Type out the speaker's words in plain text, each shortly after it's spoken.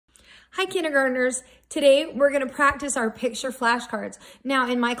Hi, kindergartners. Today, we're going to practice our picture flashcards. Now,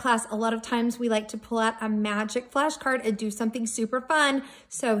 in my class, a lot of times we like to pull out a magic flashcard and do something super fun.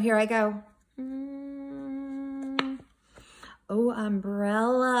 So here I go. Oh,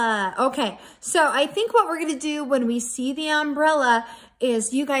 umbrella. Okay, so I think what we're going to do when we see the umbrella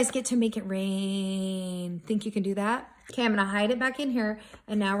is you guys get to make it rain. Think you can do that? Okay, I'm going to hide it back in here.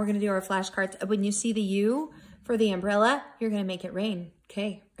 And now we're going to do our flashcards. When you see the U for the umbrella, you're going to make it rain.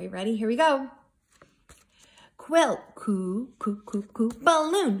 Okay, are you ready? Here we go. Quilt, coo, coo, coo, coo.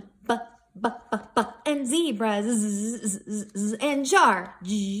 Balloon, and zebra, and jar,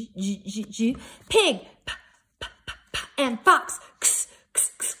 pig, and fox,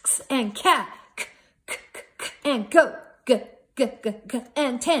 and cat, and goat,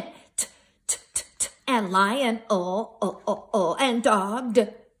 and tent, and lion, and dog,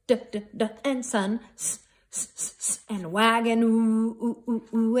 and sun, and wagon,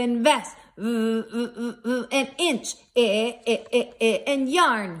 and vest, and inch, and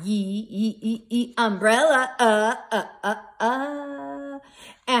yarn, umbrella,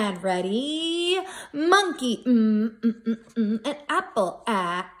 and ready, monkey, and apple,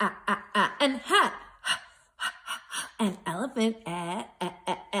 and hat, and elephant,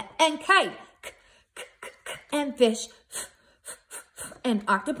 and kite, and fish, and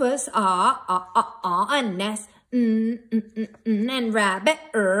octopus, and nest, and rabbit,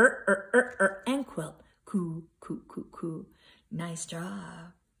 and quilt, coo, coo, coo, coo. Nice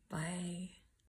job. Bye.